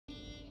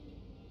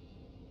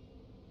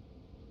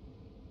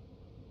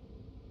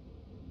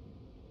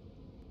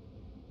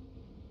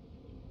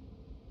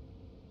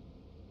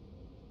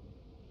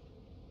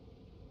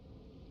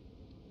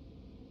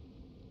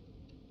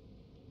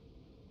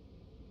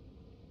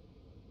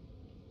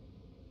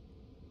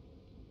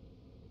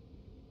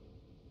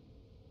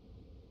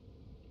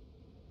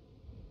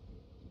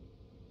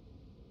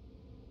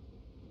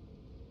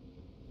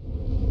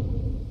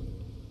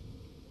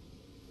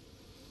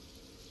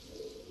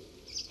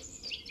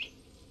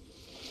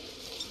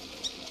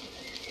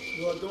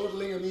You are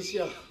dawdling,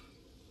 Amicia.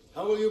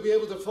 How will you be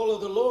able to follow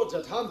the lords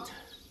at hunt?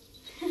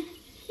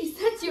 Is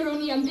that your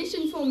only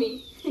ambition for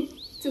me?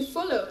 To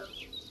follow?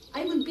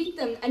 I will beat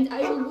them, and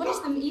I will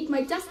watch them eat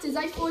my dust as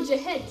I forge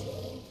ahead.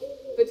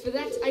 But for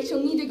that, I shall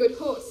need a good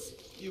horse.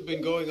 You've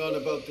been going on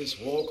about this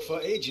walk for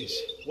ages.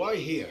 Why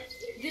here?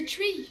 The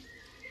tree.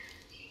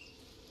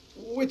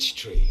 Which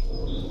tree?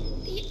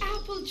 The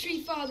apple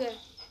tree, Father.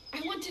 I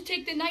want to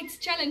take the Knight's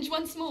Challenge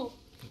once more.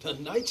 The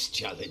Knight's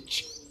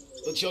Challenge?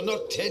 But you're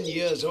not 10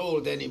 years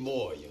old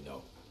anymore, you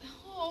know.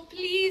 Oh,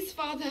 please,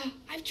 Father.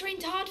 I've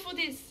trained hard for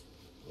this.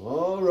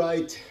 All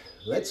right,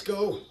 let's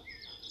go.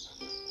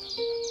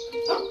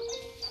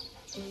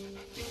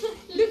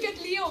 Look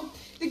at Leon.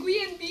 The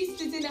Guian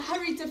beast is in a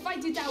hurry to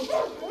fight it out.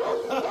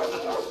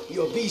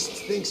 Your beast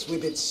thinks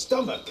with its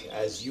stomach,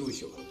 as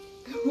usual.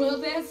 Well,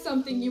 there's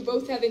something you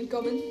both have in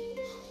common.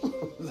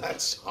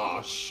 That's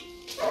harsh.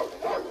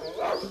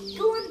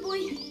 Go on, boy.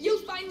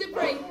 You'll find the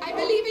prey. I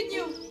believe in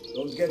you.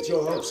 Don't get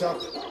your hopes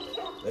up.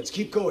 Let's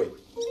keep going.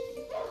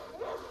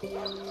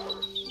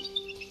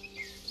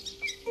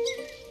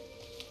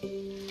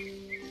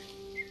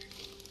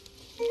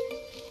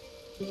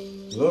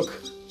 Look,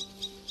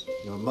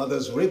 your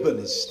mother's ribbon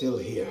is still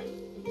here.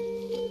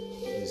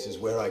 This is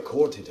where I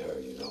courted her,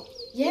 you know.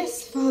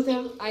 Yes,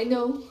 Father, I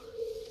know.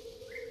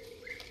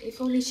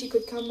 If only she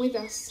could come with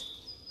us.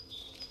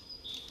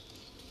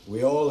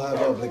 We all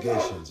have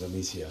obligations,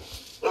 Amicia.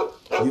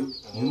 You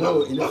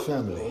know, in a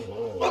family.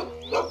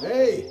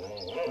 Hey,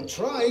 I'm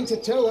trying to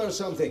tell her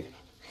something.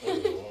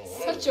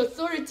 Such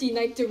authority,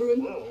 Knight de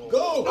Rune.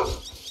 Go!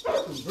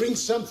 Bring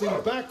something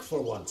back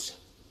for once.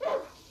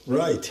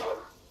 Right.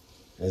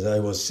 As I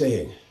was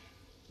saying,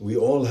 we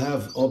all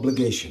have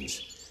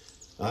obligations.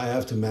 I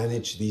have to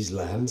manage these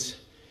lands.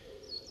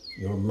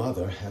 Your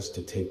mother has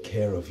to take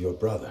care of your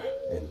brother,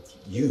 and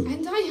you...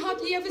 And I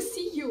hardly ever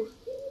see you.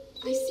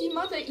 I see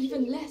Mother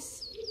even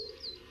less.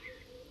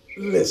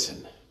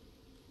 Listen.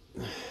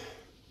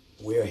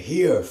 We're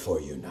here for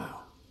you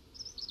now.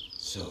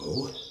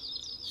 So,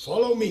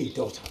 follow me,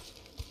 daughter.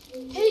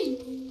 Hey,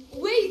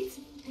 wait!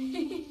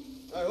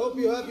 I hope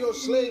you have your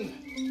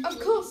sling. Of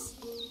course.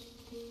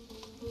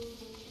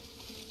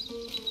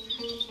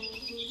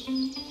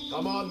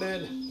 Come on,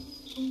 then.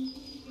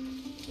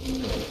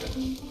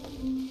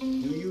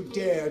 Do you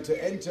dare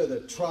to enter the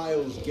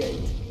Trials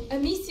Gate?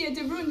 Amicia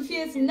de Rune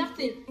fears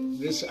nothing.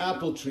 This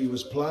apple tree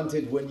was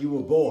planted when you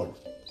were born.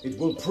 It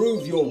will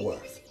prove your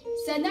worth.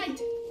 Sir Knight,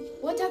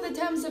 what are the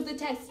terms of the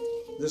test?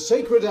 The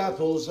sacred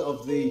apples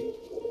of the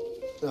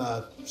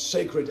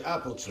sacred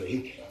apple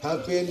tree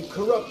have been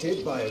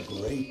corrupted by a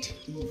great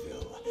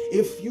evil.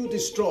 If you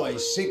destroy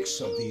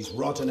 6 of these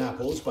rotten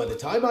apples by the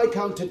time I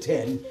count to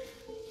 10,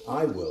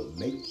 I will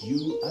make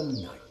you a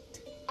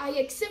knight. I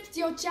accept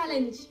your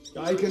challenge.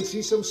 I can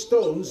see some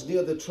stones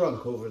near the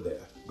trunk over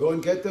there. Go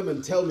and get them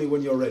and tell me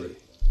when you're ready.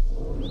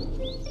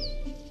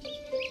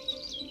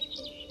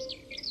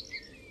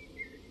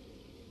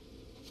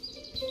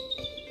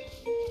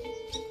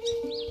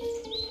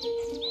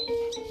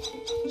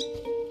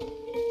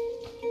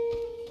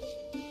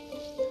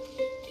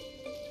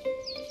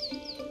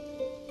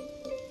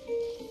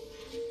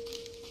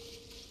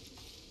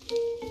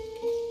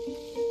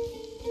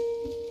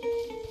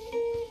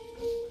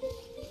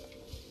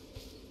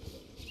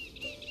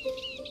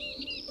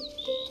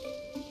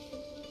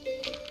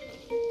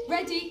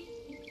 Ready?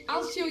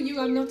 I'll show you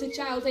I'm not a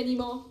child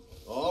anymore.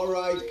 All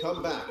right,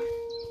 come back.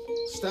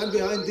 Stand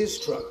behind this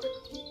truck.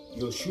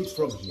 You'll shoot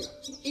from here.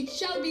 It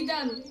shall be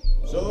done.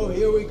 So,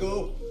 here we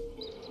go.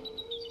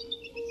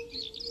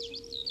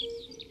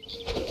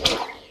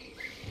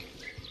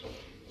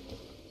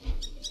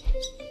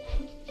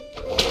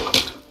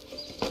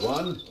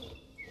 One,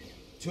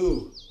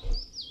 2,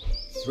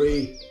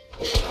 3,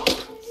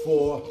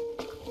 4,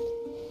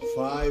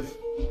 5.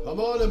 Come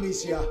on,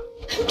 Amicia.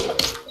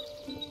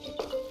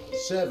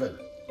 7,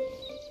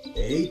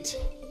 8,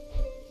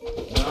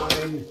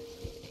 9,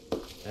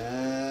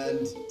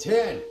 and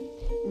 10.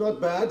 Not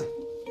bad.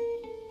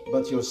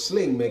 But your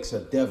sling makes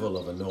a devil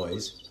of a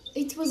noise.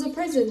 It was a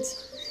present.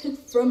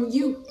 From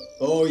you.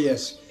 Oh,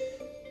 yes.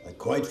 I'd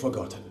quite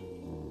forgotten.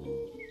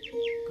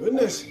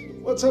 Goodness,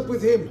 what's up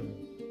with him?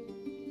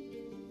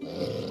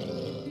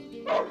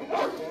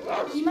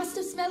 He must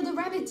have smelled a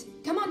rabbit.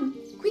 Come on,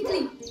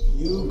 quickly.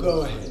 You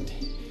go ahead.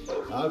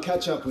 I'll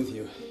catch up with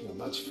you. You're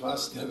much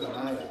faster than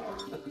I am.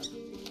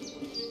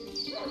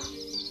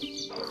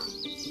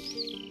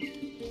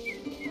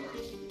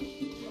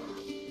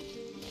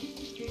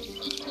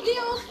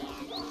 Leo!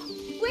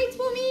 Wait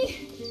for me!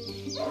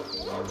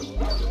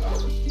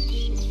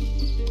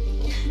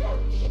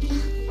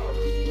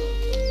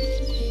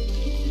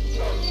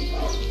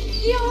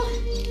 Leo!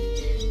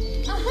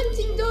 A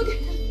hunting dog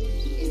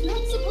is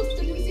not supposed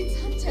to lose its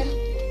hunter.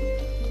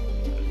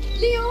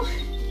 Leo!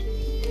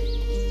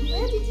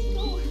 Where did he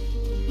go?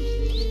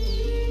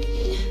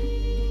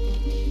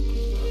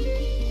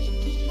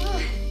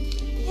 Ah,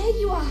 there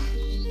you are.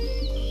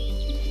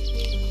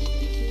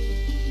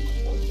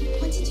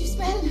 What did you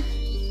smell?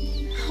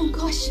 Oh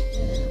gosh,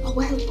 a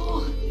wild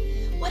boar.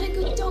 What a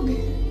good dog.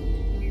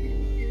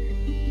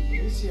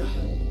 Amicia,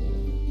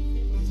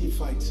 did he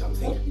find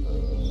something?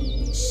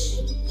 Shh!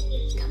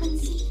 Come and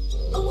see.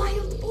 A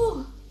wild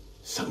boar.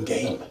 Some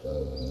game.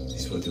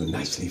 This will do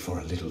nicely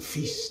for a little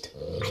feast.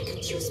 I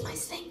could use my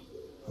thing.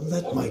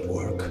 That might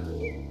work,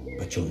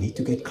 but you'll need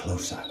to get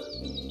closer.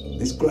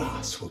 This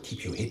grass will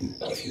keep you hidden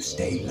if you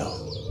stay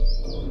low.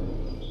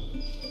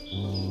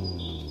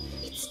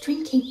 It's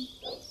drinking.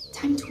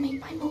 Time to make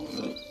my move.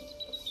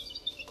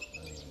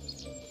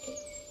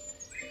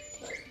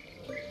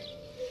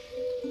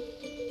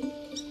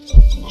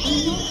 Oh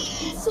no,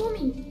 it saw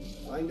me.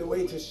 Find a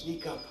way to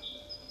sneak up.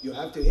 You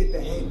have to hit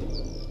the head.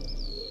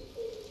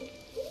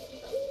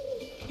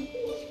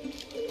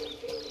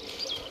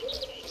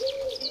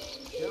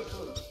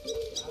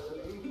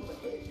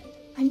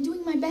 I'm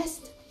doing my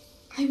best.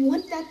 I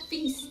want that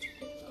feast.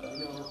 I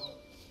know.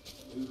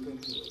 You can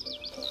do it.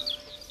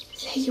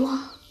 There you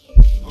are.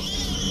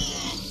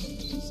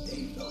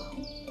 Stay low.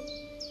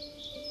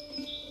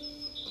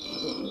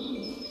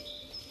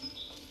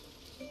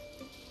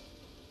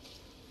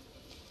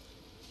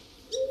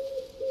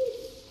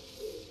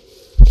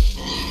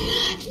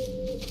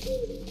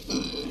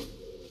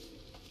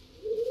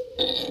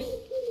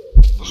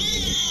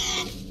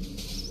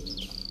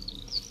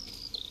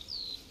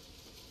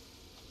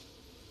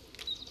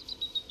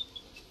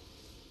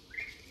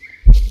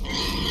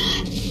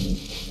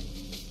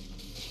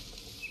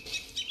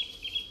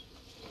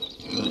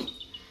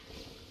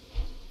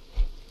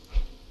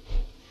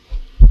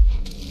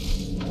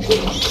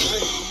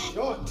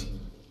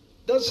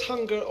 Does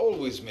hunger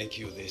always make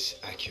you this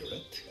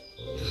accurate?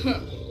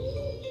 But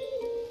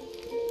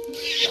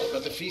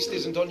the feast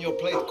isn't on your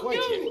plate quite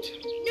yet.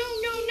 No.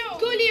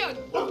 Go, Leon.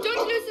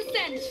 Don't lose the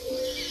scent.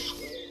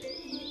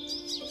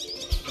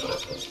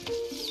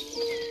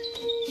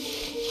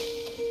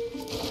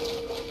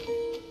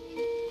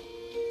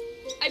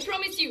 I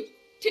promise you,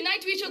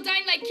 tonight we shall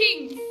dine like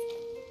kings.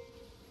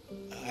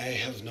 I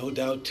have no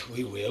doubt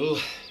we will.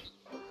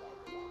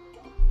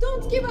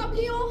 Don't give up,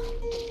 Leon.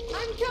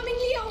 I'm coming,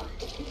 Leon.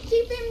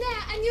 Keep him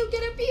there and you'll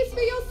get a piece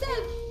for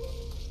yourself.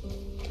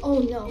 Oh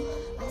no,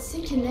 I'll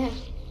sink in there.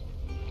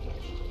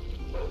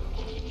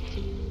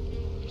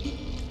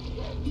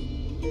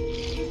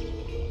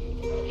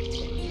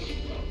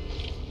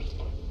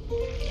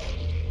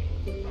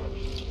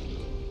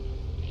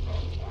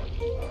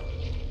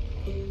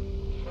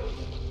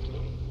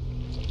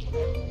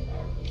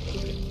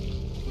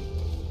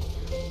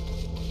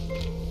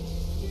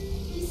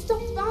 He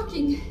stopped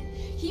barking.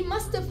 He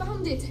must have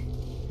found it.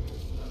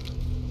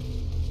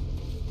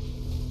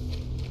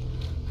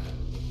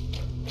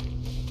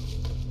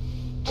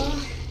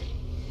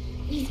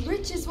 These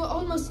bridges were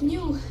almost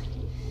new.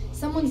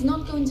 Someone's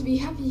not going to be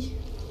happy.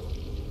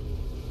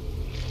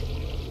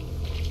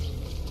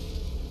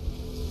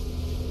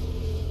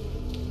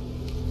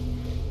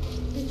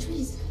 The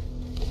trees.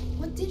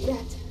 What did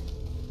that?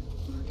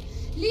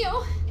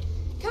 Leo,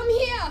 come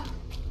here!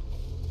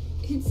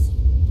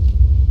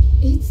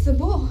 It's the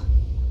boar.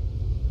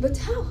 But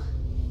how?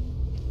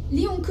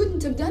 Leon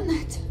couldn't have done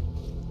that.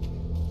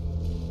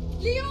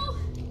 Leo!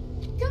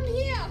 Come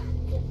here!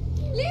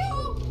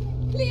 Leo!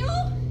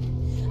 Leo!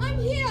 I'm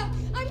here!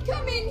 I'm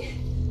coming!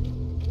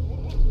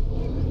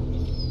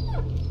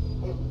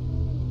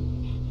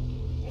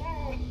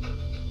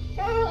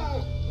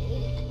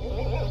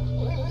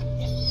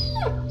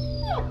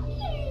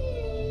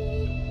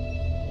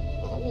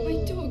 My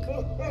dog.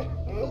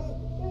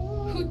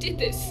 Who did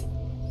this?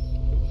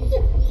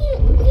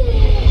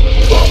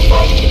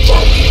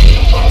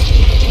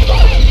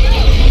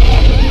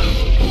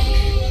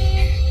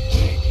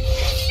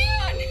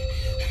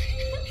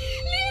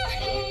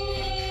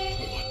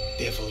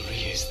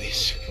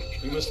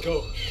 We must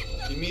go.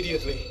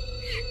 Immediately.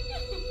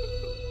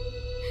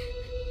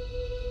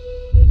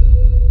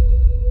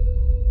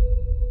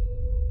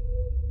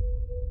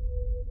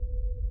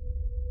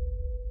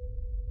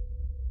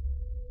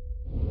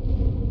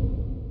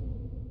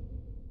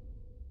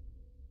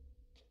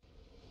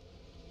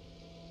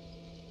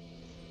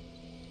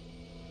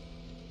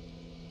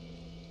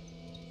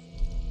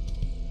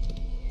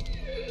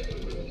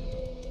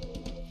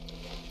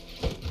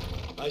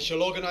 I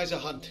shall organize a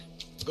hunt.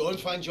 Go and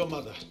find your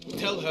mother.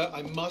 Tell her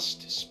I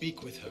must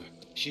speak with her.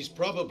 She's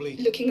probably...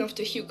 looking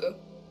after Hugo.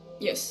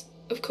 Yes,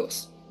 of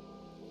course.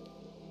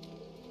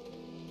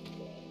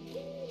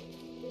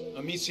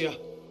 Amicia.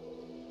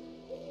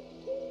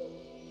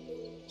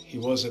 He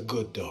was a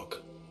good dog.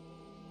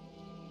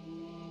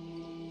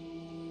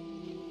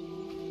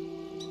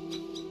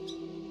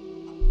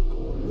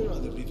 Where are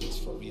the rivets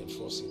for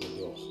reinforcing the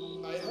door?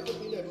 I haven't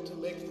been able to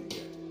make them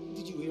yet.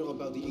 Did you hear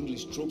about the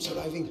English troops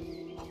arriving?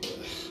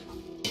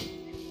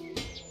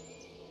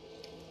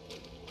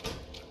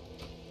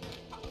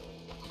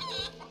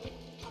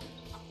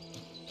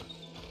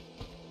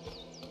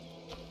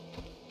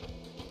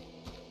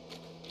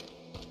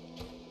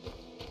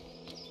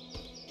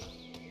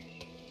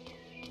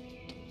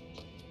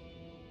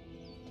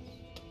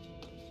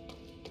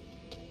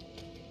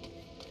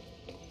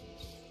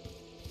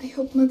 I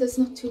hope Mother's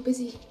not too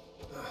busy.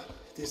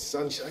 This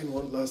sunshine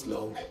won't last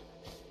long.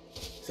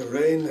 The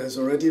rain has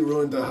already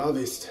ruined the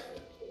harvest.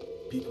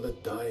 People are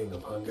dying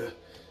of hunger.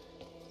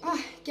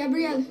 Ah,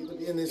 Gabrielle.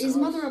 Is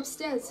mother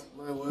upstairs?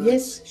 My word.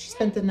 Yes, she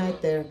spent the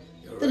night there.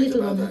 You're The right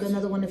little about one had that.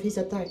 another one of his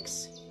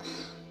attacks.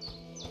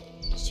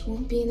 She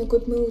won't be in a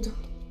good mood.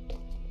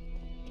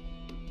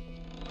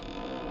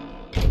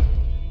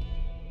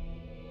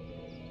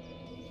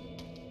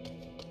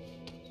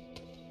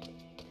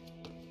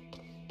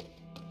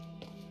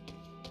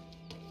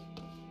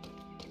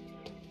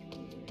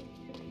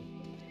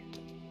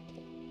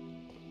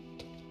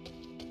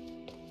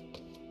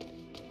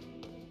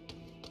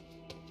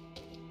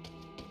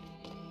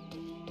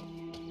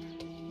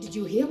 Did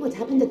you hear what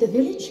happened at the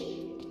village?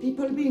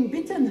 People being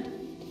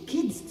bitten.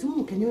 Kids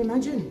too, can you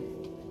imagine?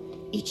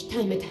 Each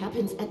time it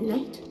happens at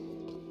night?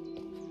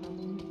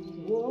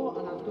 War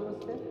on our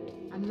doorstep,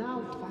 and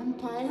now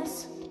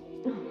vampires?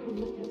 Oh, I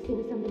must have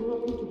seen something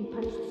wrong to be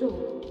punished so.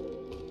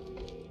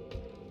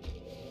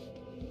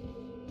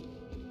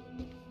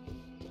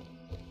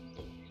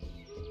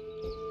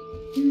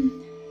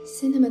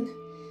 Cinnamon.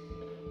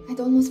 I'd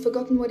almost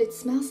forgotten what it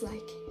smells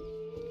like.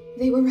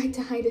 They were right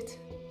to hide it.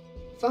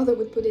 Father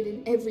would put it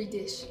in every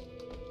dish.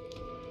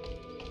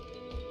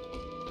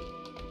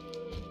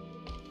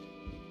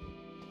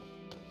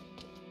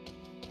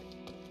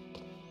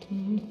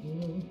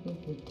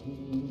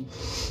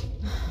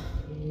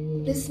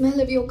 The smell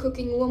of your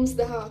cooking warms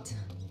the heart.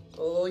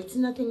 Oh, it's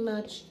nothing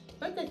much,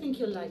 but I think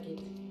you'll like it.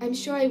 I'm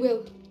sure I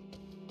will.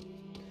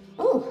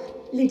 Oh,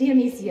 Lady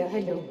Amicia,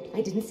 hello.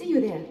 I didn't see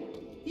you there.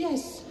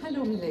 Yes,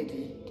 hello,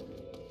 milady.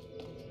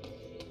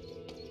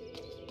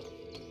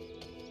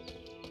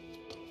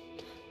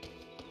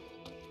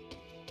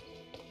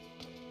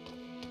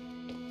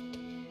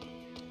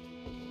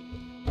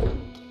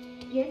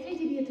 Yes,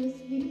 Lady Beatrice,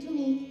 leave it to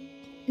me.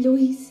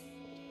 Louise,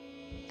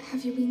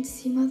 have you been to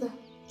see Mother?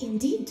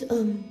 Indeed,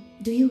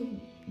 do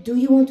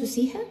you want to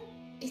see her?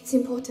 It's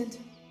important.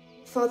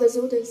 Father's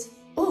orders.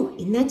 Oh,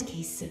 in that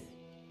case,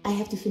 I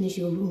have to finish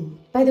your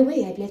room. By the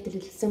way, I've left a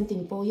little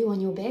something for you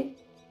on your bed.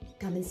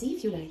 Come and see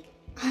if you like.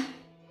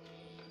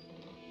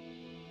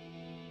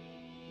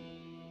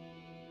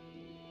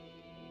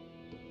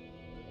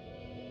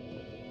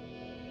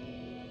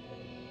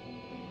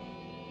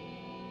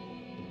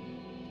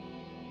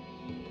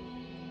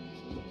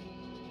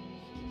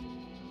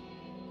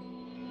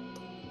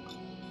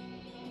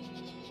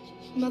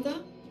 Mother?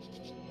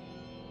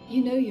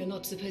 You know you're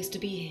not supposed to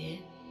be here.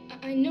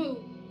 I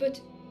know,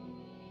 but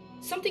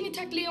something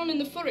attacked Leon in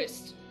the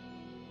forest.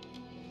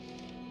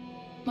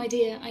 My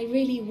dear, I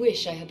really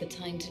wish I had the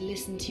time to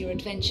listen to your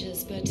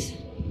adventures, but...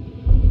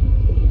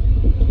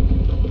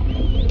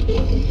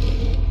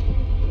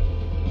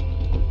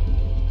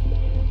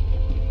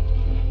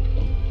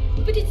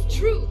 But it's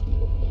true.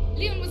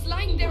 Leon was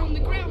lying there on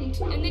the ground,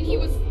 and then he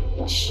was...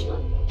 Shh!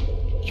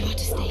 You are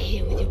to stay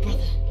here with your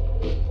brother.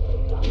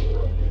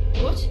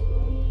 What?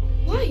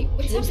 Why?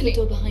 What's Close the happening?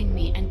 door behind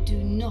me and do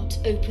not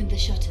open the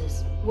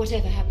shutters,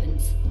 whatever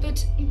happens.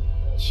 But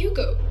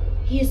Hugo...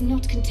 He is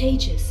not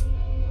contagious.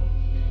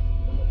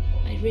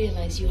 I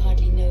realize you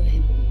hardly know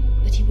him,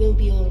 but he will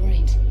be all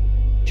right.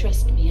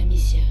 Trust me,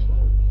 Amicia.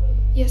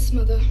 Yes,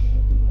 Mother.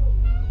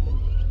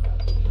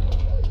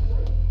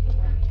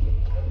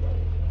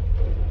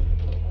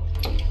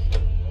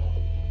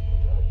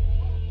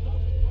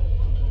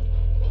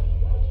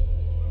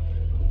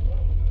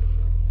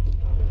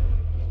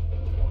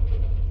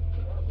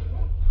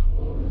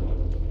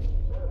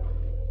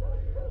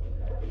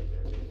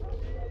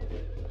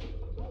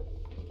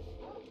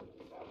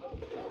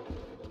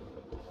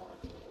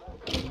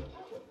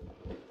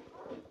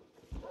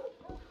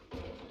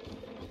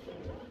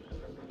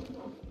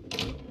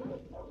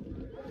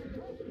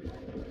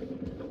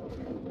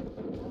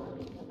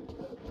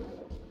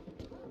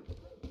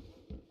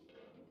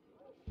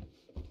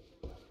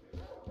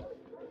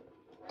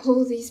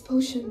 All these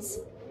potions.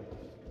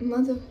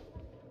 Mother,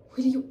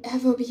 will you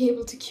ever be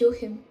able to cure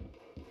him?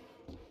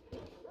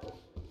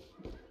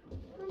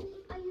 Mommy,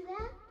 are you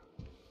there?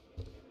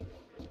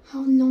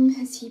 How long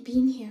has he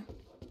been here?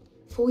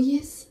 4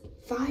 years?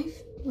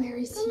 5? Where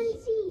is Come he?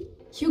 and see.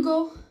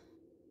 Hugo?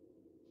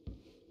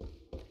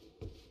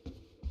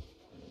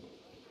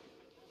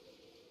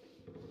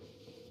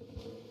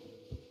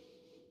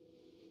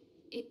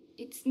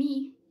 It's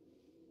me.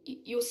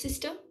 Your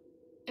sister?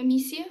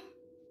 Amicia?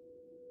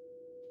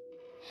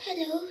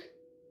 Hello.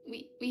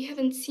 We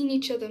haven't seen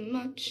each other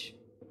much.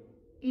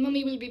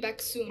 Mummy will be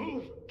back soon.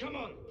 Move! Come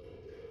on!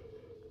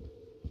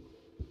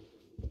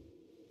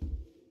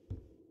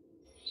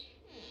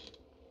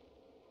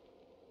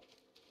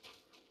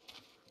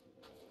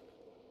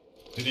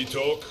 Did he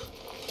talk?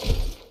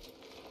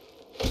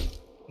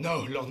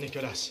 No, Lord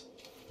Nicholas.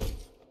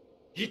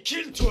 He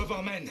killed 2 of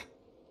our men.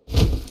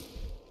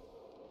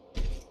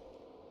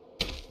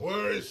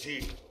 Where is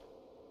he?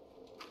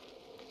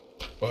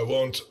 I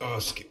won't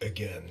ask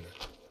again.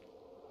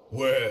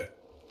 Where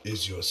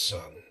is your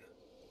son?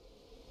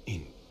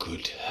 In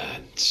good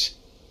hands.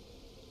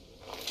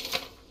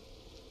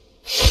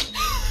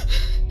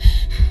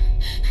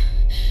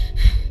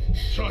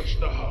 Search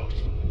the house.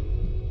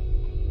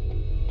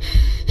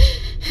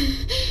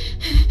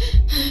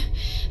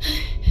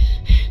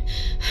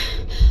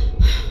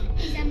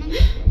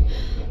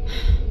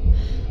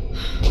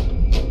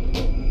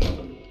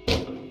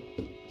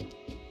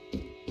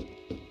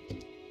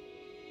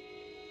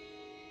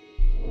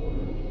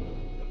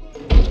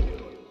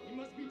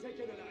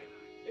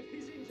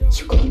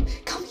 Hugo,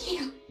 come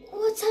here.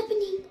 What's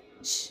happening?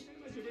 Shh.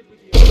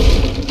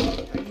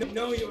 I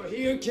know you're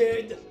here,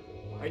 kid.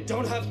 I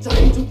don't have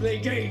time to play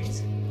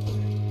games.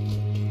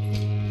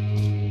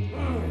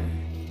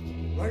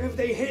 Where have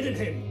they hidden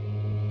him?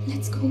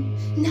 Let's go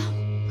now.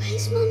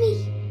 Where's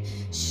Mommy?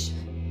 Shh.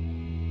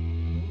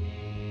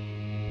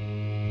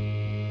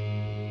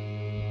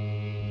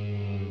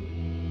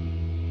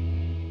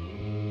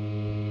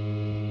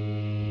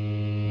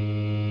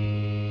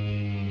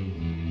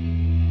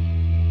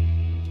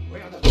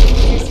 Where are the...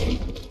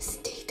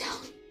 Stay down.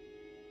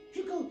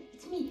 Hugo,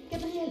 it's me,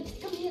 Gabrielle.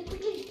 Come here,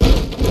 quickly.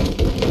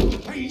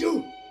 Hey,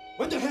 you!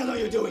 What the hell are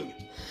you doing?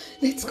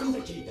 Let's Where's go.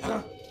 the kid,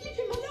 huh? Leave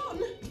him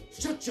alone.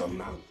 Shut your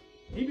mouth!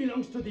 He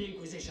belongs to the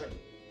Inquisition.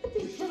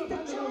 You should have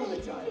handed over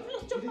the child. You've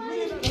lost your It is mind.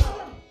 me that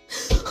harm.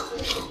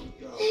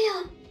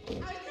 Leia,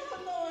 I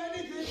can't know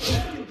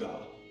anything. There you go.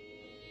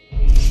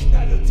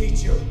 That'll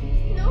teach you.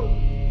 No,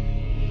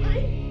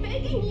 I'm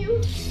begging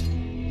you.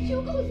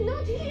 Hugo's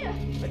not here.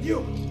 And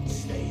you,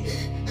 stay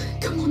here.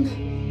 Come on.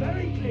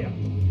 Very clear.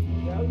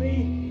 Tell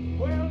me,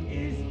 where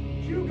is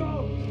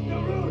Hugo the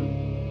Rune?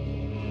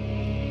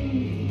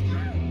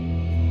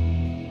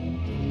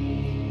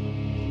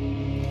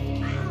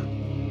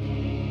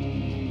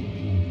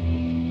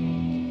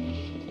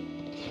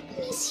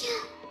 Amicia,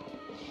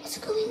 what's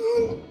going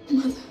on?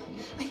 Mother.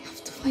 I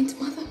have to find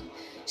Mother.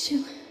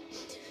 She'll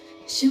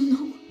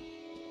know.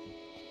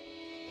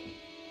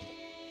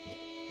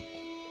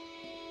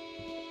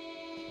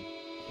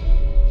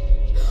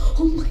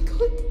 Oh my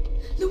God.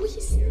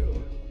 Louise.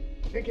 You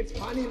think it's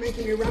funny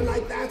making me run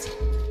like that?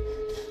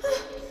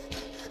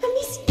 I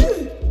miss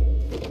you.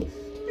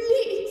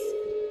 Please.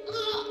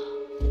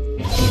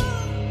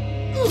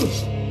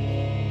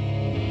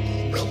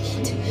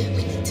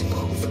 We need to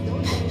move.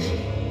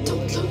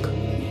 Don't look.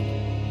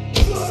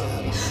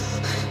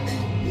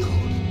 No.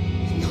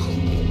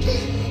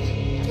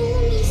 No,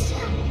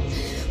 Amicia.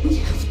 We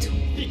have to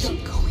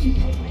keep going.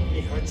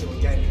 He hurt you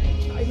again.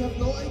 I have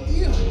no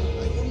idea.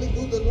 I only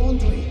do the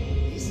laundry.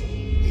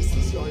 This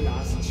is your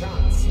last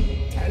chance.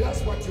 Tell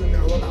us what you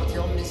know about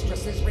your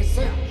mistress's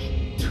research.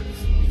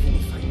 Even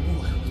if I knew,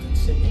 I wouldn't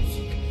say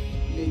anything.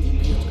 Lady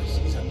Beatrice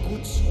is a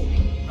good soul.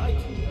 Right,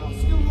 there are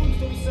still rooms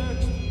to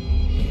research.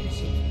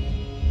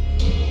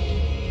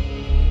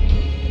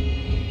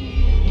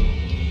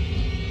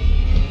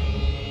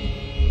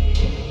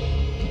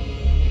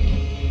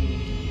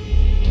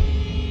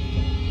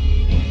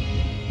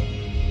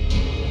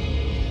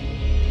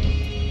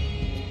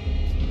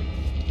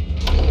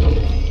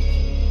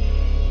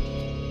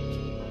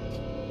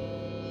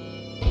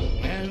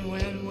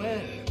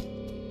 Well.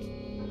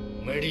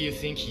 Where do you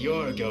think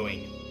you're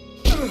going?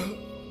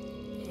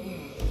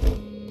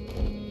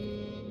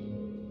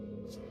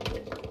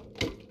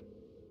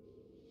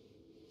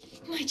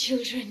 My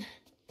children.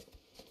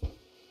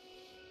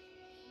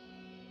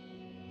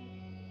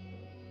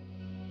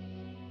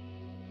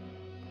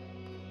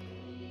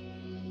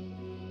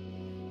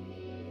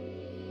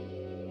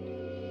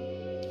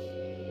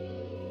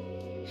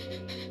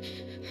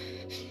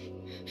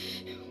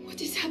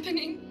 What is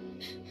happening?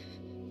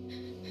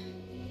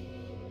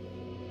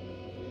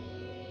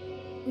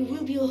 We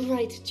will be all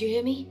right, do you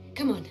hear me?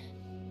 Come on.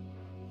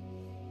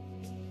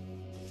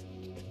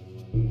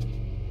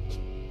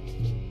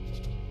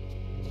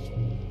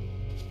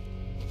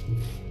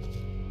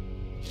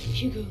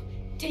 Hugo,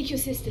 take your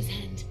sister's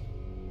hand.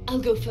 I'll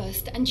go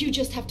first, and you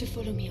just have to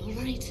follow me, all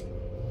right?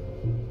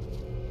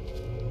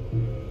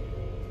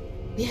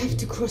 We have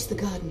to cross the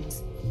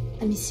gardens.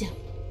 Amicia,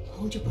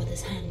 hold your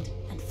brother's hand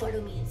and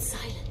follow me in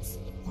silence,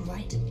 all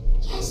right?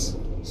 Yes.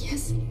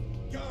 Yes,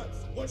 Guards,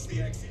 watch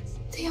the exits.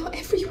 they are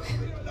everywhere.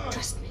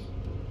 Trust me.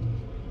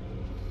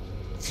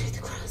 Through the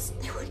grass,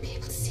 they won't be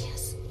able to see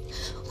us.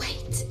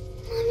 Wait.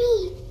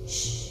 Mommy.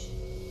 Shh.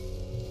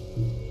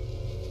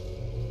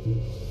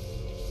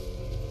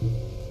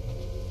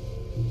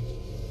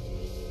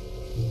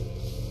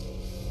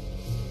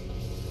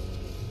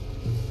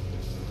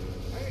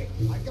 Hey,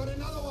 I got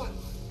another one.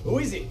 Who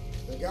is it?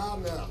 The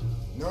gardener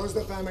knows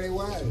the family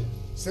well.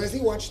 Says he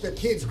watched the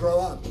kids grow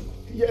up.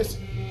 Yes,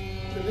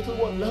 the little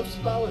one loves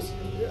flowers.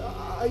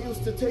 I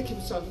used to take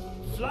him some.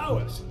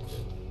 Flowers.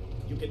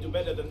 You can do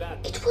better than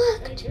that. It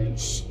worked. Take him.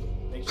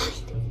 Make sure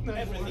he knows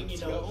everything he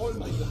knows. All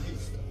my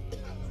life.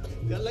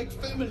 They're like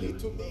family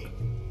to me.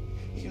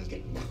 He'll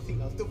get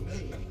nothing out of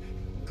me.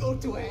 Go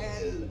to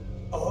hell.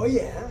 Oh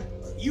yeah?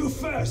 You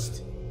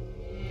first.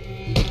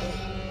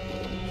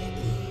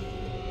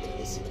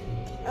 Listen,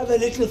 have a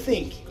little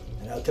think,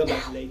 and I'll come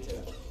back later.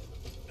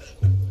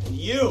 And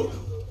you,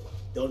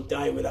 don't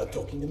die without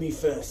talking to me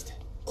first.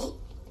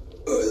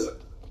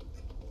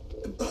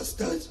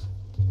 Bastards.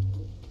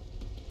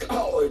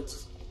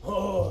 Cowards.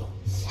 Oh,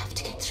 We have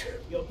to get through.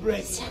 you're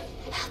brave.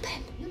 Help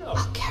him. You know,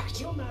 I'll carry you.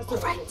 your master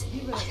All right.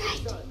 even All if right.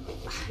 he's done,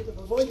 could have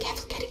Be avoided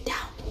careful getting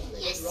down.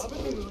 Yes.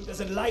 Robert the Rune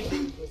doesn't like the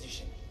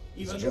Inquisition.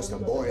 Even It's just a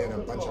boy and a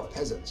bunch of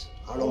peasants.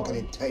 How long can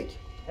it take?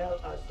 Tell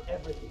us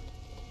everything.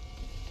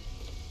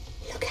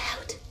 Look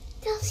out.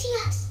 They'll see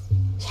us.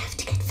 We have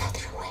to get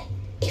further away.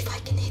 If I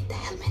can hit the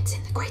helmets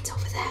in the crates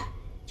over there.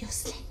 Your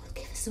sling will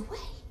give us away.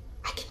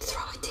 I can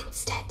throw it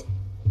instead.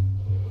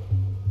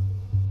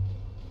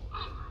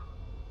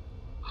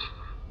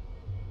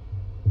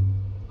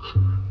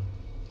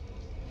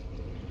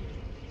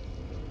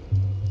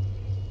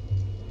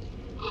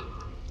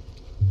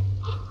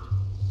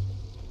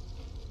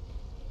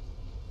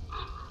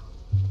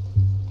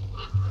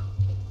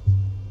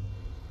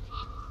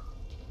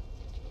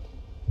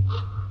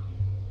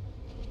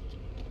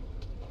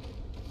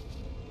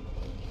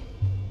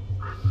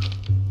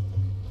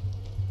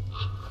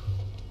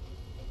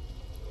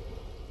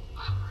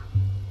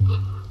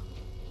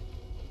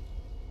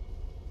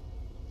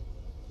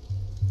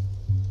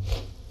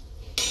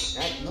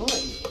 That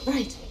noise.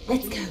 Right,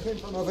 let's go. Came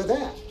from over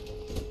there.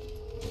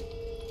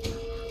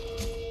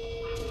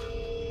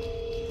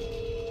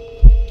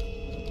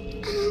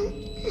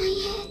 My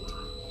head.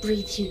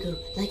 Breathe, Hugo,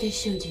 like I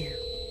showed you.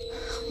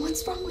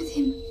 What's wrong with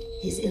him?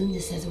 His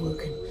illness has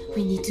awoken.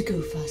 We need to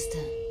go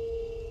faster.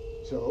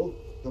 So,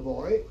 the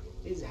boy?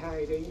 He's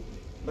hiding,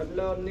 but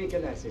Lord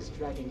Nicholas is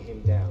tracking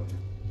him down.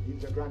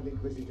 He's the Grand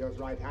Inquisitor's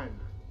right hand.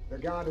 The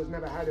guard has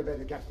never had a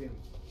better captain.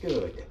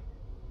 Good.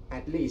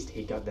 At least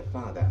he got the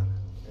father.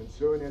 And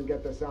soon he'll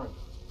get the son.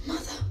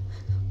 Mother,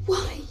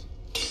 why?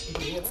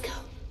 Let's go.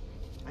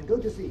 I'm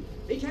going to see.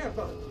 Be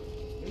careful.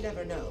 You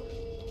never know.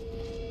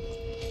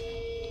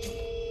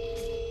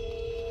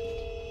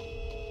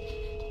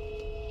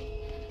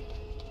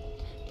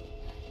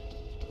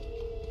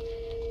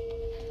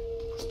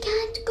 We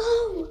can't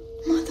go.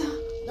 Mother.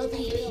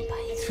 Maybe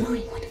by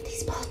throwing one of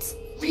these pots.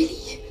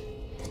 Really?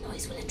 The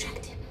noise will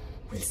attract him.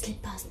 We'll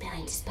slip past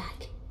behind his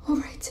back. All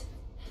right.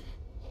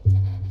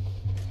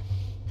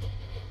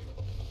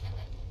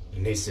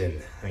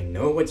 Listen, I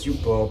know what you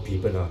poor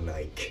people are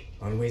like.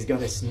 Always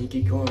got a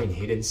sneaky coin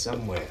hidden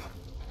somewhere.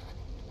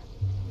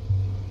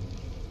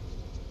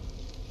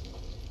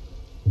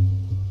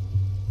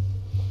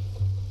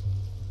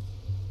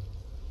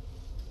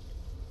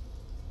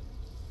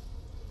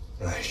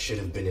 I should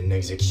have been an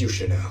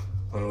executioner.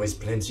 Always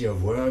plenty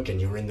of work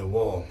and you're in the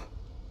warm.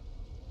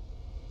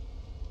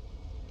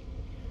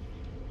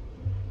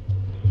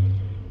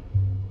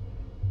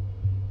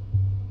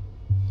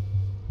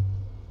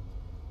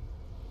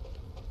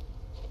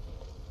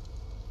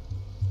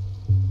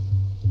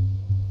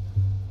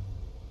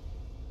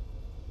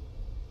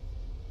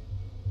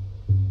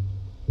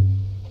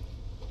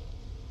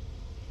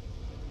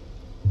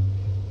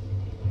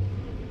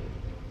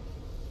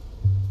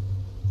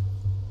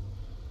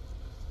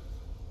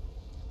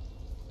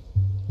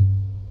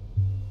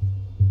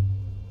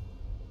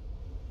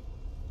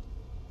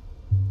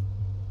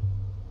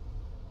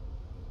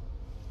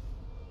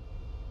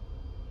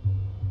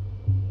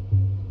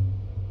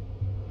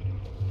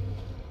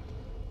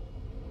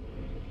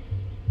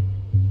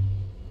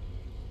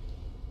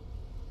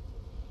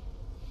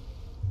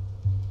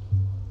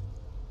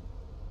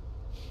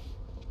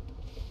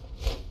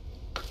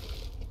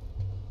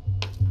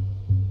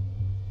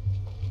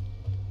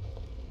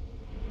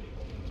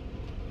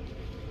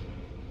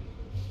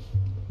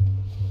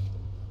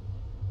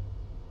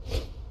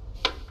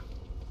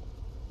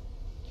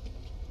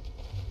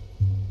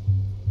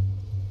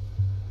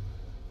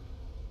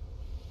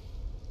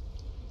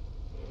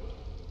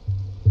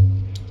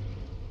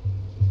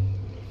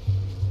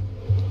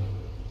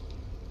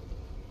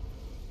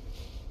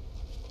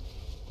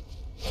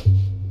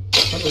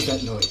 What was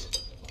that noise?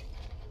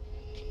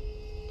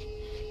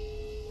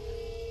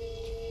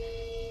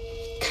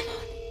 Come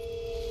on.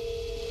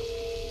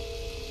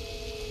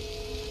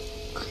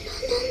 Oh,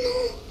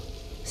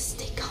 no.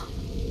 Stay calm.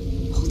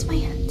 Hold my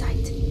hand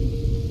tight.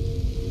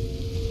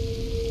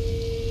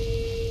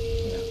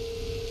 No,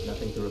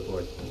 nothing to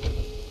report.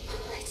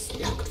 It's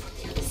locked from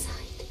the other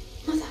side.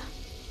 Mother,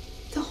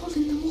 the hole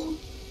in the wall.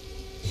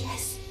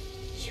 Yes.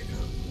 Hugo,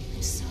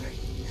 I'm sorry.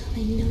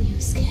 I know you're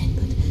scared,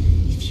 but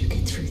if you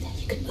get through there,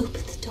 you can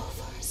open the door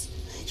for us.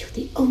 You're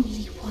the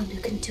only one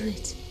who can do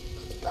it.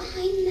 What's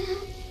behind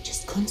that?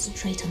 Just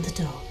concentrate on the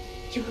door.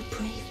 You're a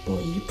brave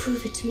boy. You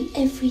prove it to me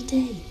every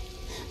day.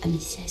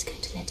 Amicia is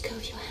going to let go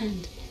of your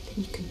hand.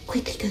 Then you can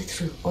quickly go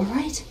through, all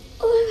right?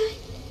 All right.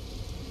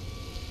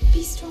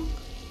 Be strong.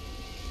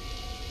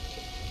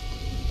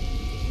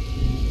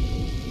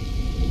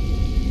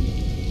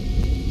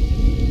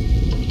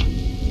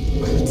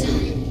 Well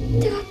done.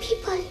 There are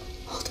people.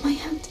 Hold my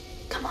hand.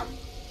 Come on.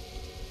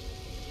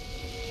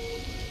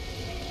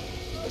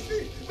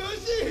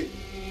 Mercy!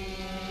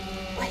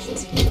 Wait.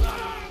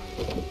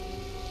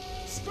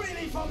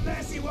 Screaming for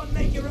mercy won't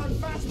make you run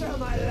faster,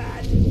 my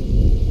lad.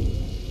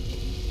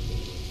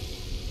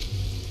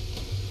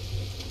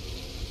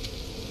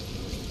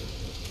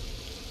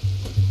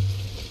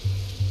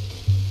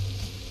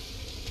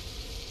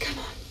 Come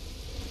on.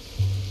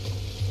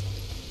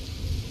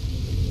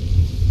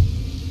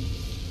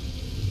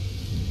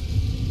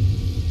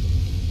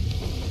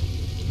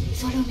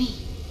 Follow me.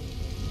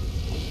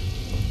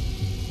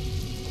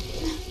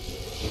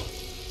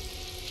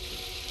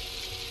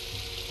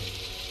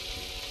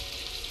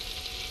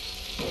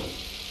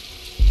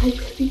 I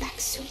will be back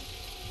soon.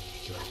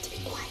 You have to be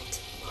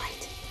quiet, all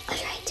right? All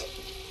right.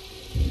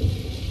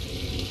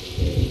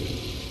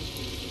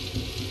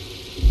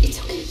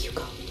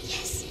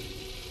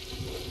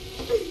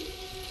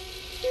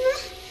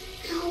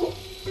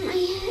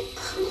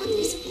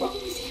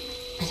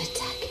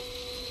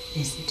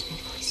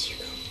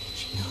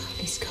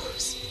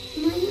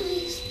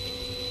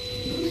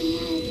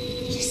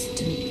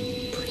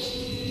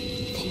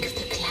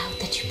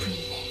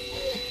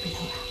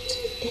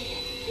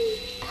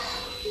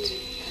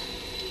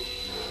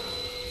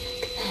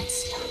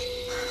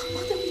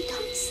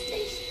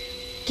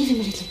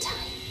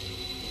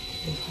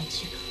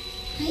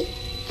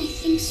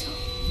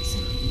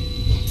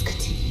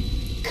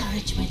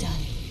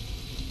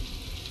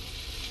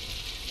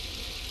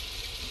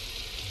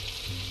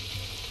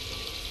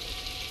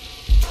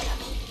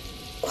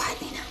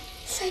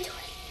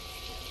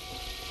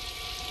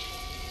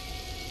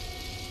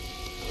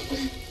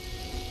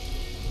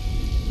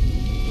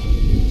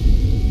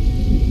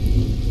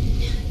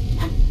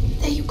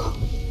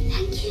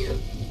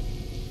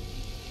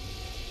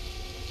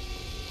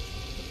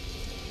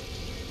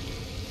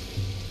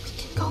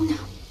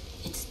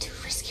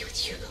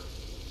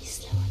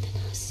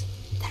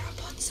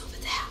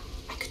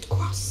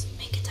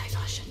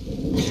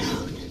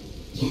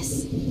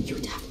 Yes,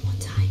 you'd have more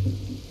time.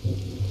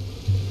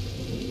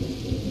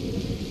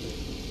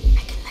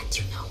 I can let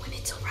you know when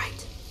it's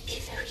alright. Be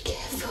very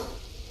careful.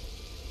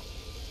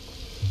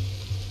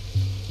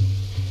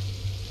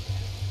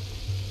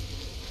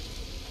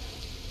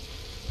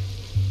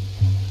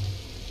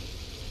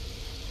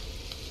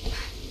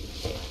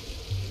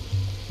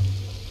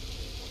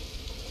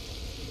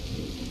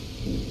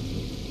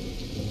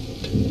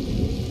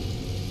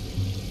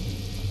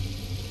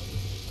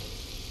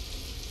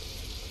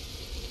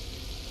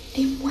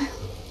 I'm well.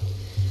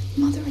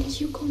 Mother and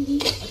Hugo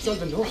need...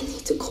 Asobo. I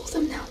need to call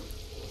them now.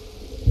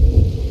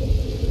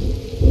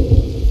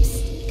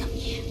 Psst, come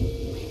here.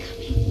 We're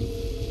coming.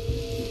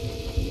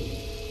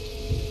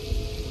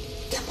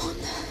 Come on,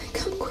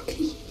 come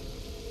quickly.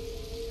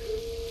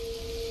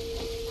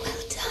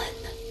 Well done.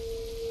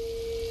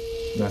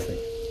 Nothing.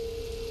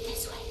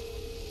 This way.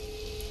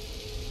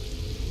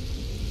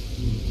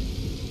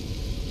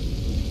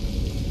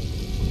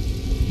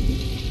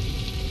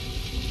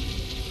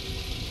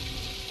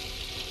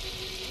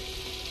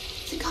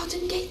 The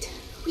garden gate.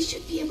 We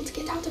should be able to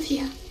get out of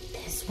here.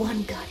 There's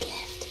one guard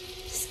left.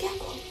 The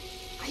scarecrow.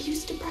 I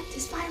used to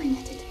practice firing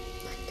at it.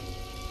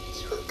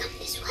 He will come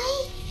this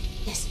way?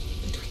 Yes,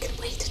 but we can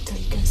wait until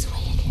he goes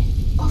away again.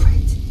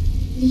 Alright.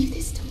 Leave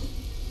this to me.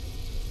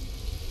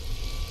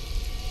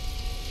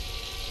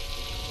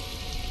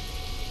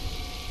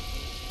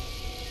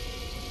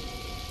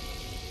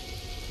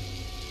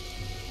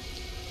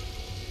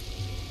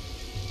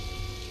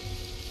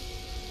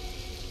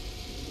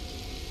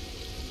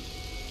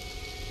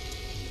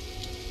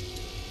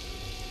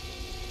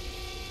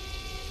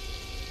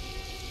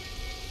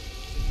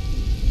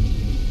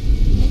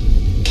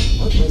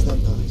 What was that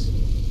noise?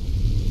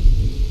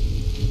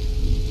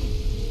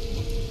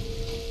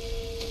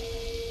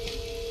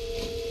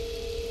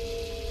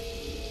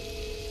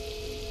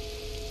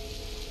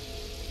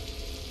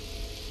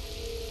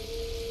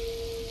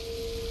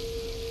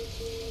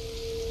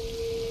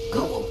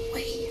 Go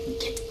away.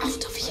 Get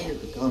out of here.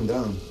 Calm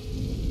down.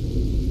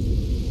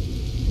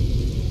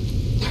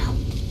 Now.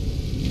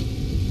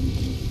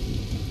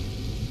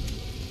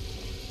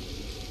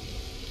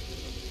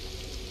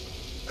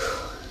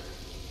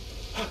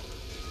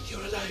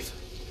 You're alive.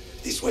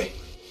 This way.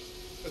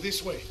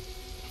 This way.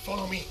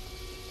 Follow me.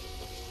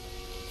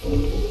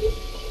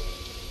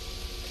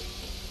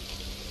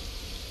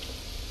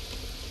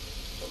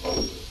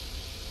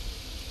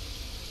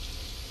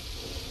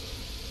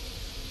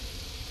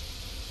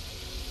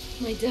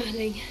 My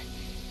darling.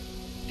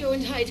 Go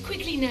and hide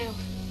quickly now.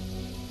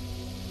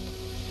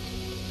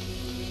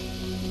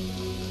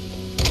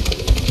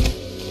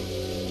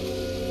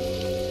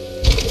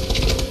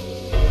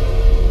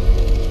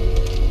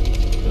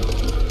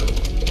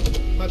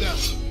 Madame,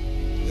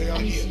 they are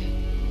Amicia, here.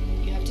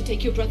 you have to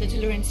take your brother to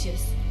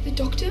Laurentius. The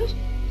doctor?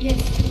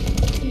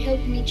 Yes, you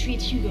help me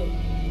treat Hugo.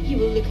 He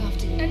will look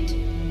after you.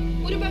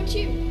 And what about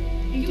you?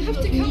 You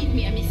have to You come. need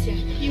me, Amicia.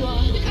 You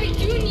are. But I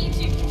do need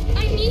you.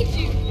 I need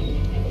you.